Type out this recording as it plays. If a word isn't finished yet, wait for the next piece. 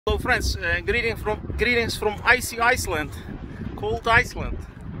Hello friends, greetings from icy Iceland, cold Iceland.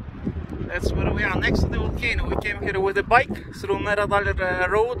 That's where we are, next to the volcano. We came here with a bike through Meradalir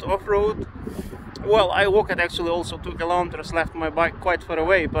road, off-road. Well, I walked actually also 2 kilometers, left my bike quite far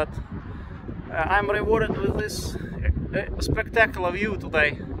away, but I'm rewarded with this spectacular view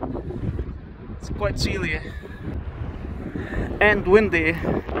today. It's quite chilly and windy,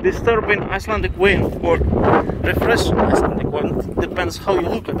 disturbing Icelandic wind or refreshing Icelandic wind, depends how you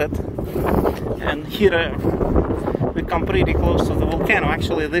look at it. And here we come pretty close to the volcano.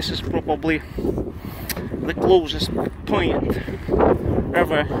 Actually, this is probably the closest point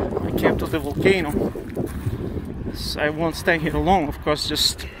ever I came to the volcano. So I won't stay here long, of course,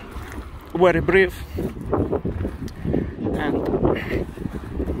 just very brief. And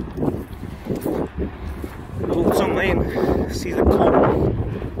we'll zoom in, see the cone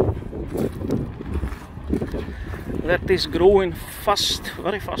that is growing fast,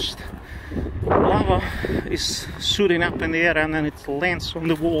 very fast. Lava is shooting up in the air and then it lands on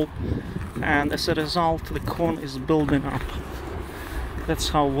the wall, and as a result the cone is building up. That's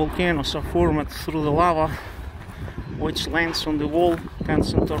how volcanoes are formed, through the lava which lands on the wall,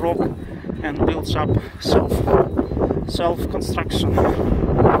 turns into rock and builds up self-construction.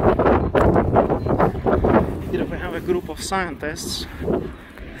 Here we have a group of scientists,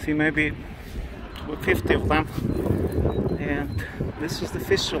 I think maybe 50 of them, and this is the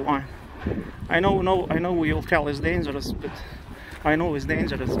fissure line. I know you'll tell it's dangerous, but I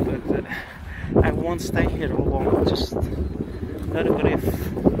won't stay here long, just very brief,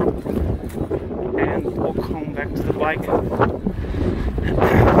 and walk home back to the bike.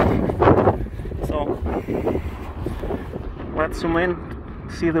 So let's zoom in,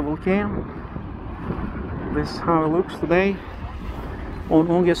 see the volcano. This is how it looks today on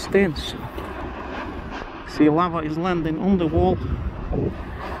August 10th. See, lava is landing on the wall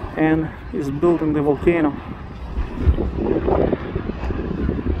and is building the volcano.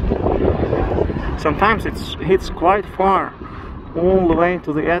 Sometimes it hits quite far, all the way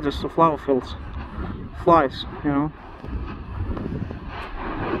to the edges of lava fields. Flies, you know.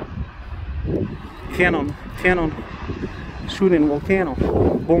 Cannon shooting volcano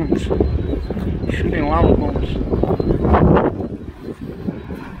bombs, shooting lava bombs.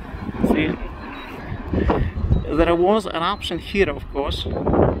 See, there was an eruption here, of course,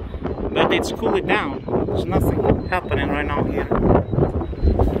 but it's cooling down. There's nothing happening right now here.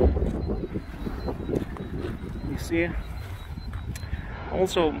 You see?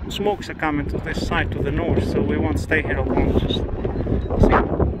 Also, smokes are coming to this side, to the north, so we won't stay here long. Just see,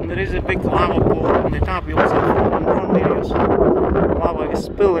 there is a big lava pool on the top. You also have on drone videos. Lava is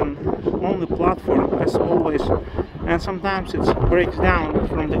spilling on the platform, as always, and sometimes it breaks down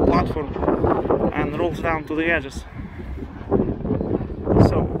from the platform and rolls down to the edges.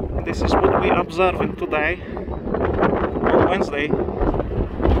 So this is what we are observing today on Wednesday.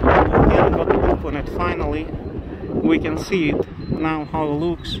 We can open it finally. We can see it now how it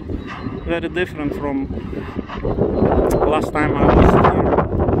looks. Very different from last time I was here.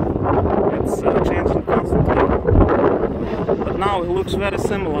 It's changing constantly. But now it looks very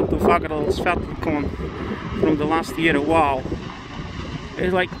similar to Fagradalsfjall cone from the last year. Wow.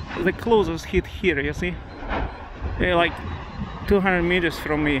 It's like the closest hit here, you see? They're like 200 meters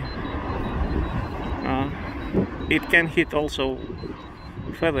from me. It can hit also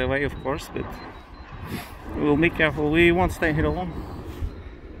further away, of course, but we'll be careful. We won't stay here long,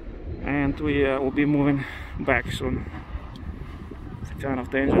 and we will be moving back soon. It's a kind of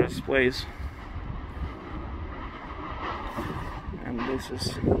dangerous place. And this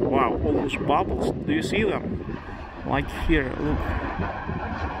is, wow, all those bubbles, do you see them? Like here, look.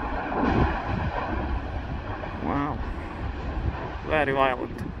 Wow, very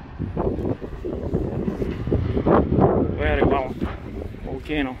violent. Very violent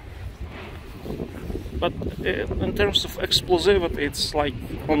volcano. But in terms of explosivity, it's like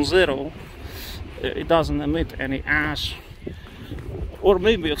on zero. It doesn't emit any ash. Or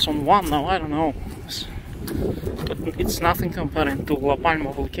maybe it's on 1 now, I don't know. But it's nothing comparing to La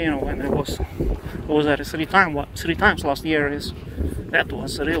Palma volcano when I was there 3 times last year. That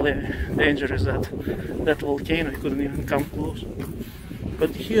was really dangerous, that volcano. You couldn't even come close.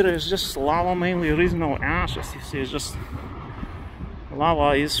 But here is just lava mainly. There is no ashes, you see, it's just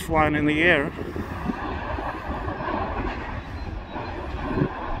lava is flying in the air.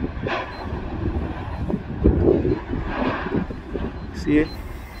 See it?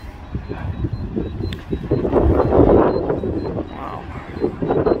 Wow.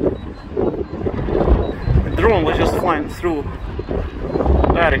 The drone was just flying through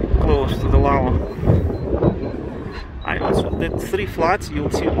very close to the lava. I also did 3 flights.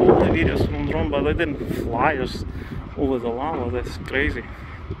 You'll see all the videos from drone, but I didn't fly just over the lava. That's crazy.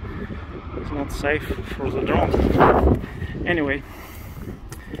 It's not safe for the drone. Anyway,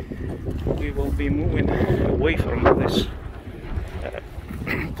 we will be moving away from this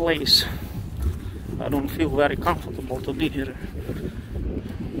place. I don't feel very comfortable to be here,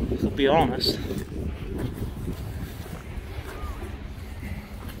 to be honest.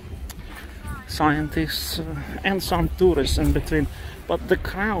 Scientists and some tourists in between, but the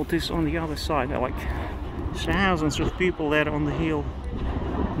crowd is on the other side. Like thousands of people there on the hill,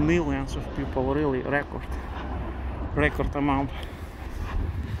 millions of people, really record amount.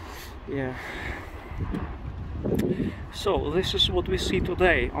 Yeah. So this is what we see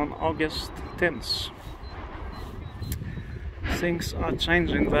today on August 10th. Things are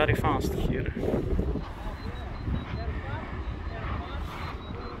changing very fast here.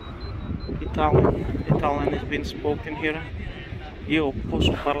 Italian is being spoken here. Io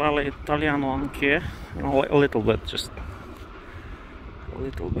posso parlare italiano anche, a little bit, just a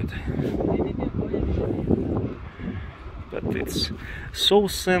little bit. But it's so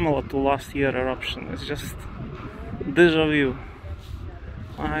similar to last year's eruption. It's just deja vu.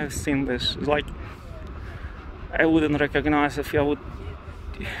 I've seen this. It's like I wouldn't recognize if I would.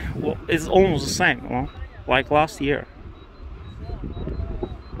 Well, it's almost the same, you know? Like last year.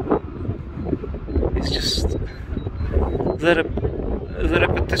 It's just the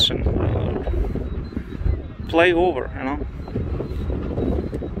repetition, play over, you know.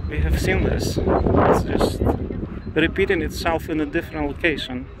 We have seen this. It's just repeating itself in a different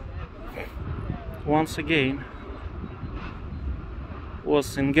location. Once again,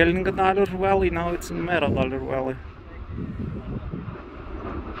 was in Volcanic Valley, now it's in Meradalir Valley.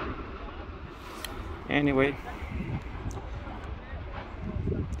 Anyway,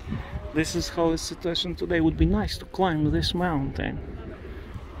 this is how the situation today. Would be nice to climb this mountain.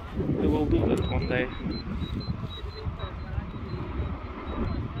 We will do that one day.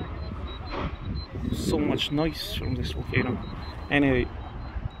 So much noise from this volcano. Anyway,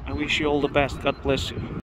 I wish you all the best. God bless you.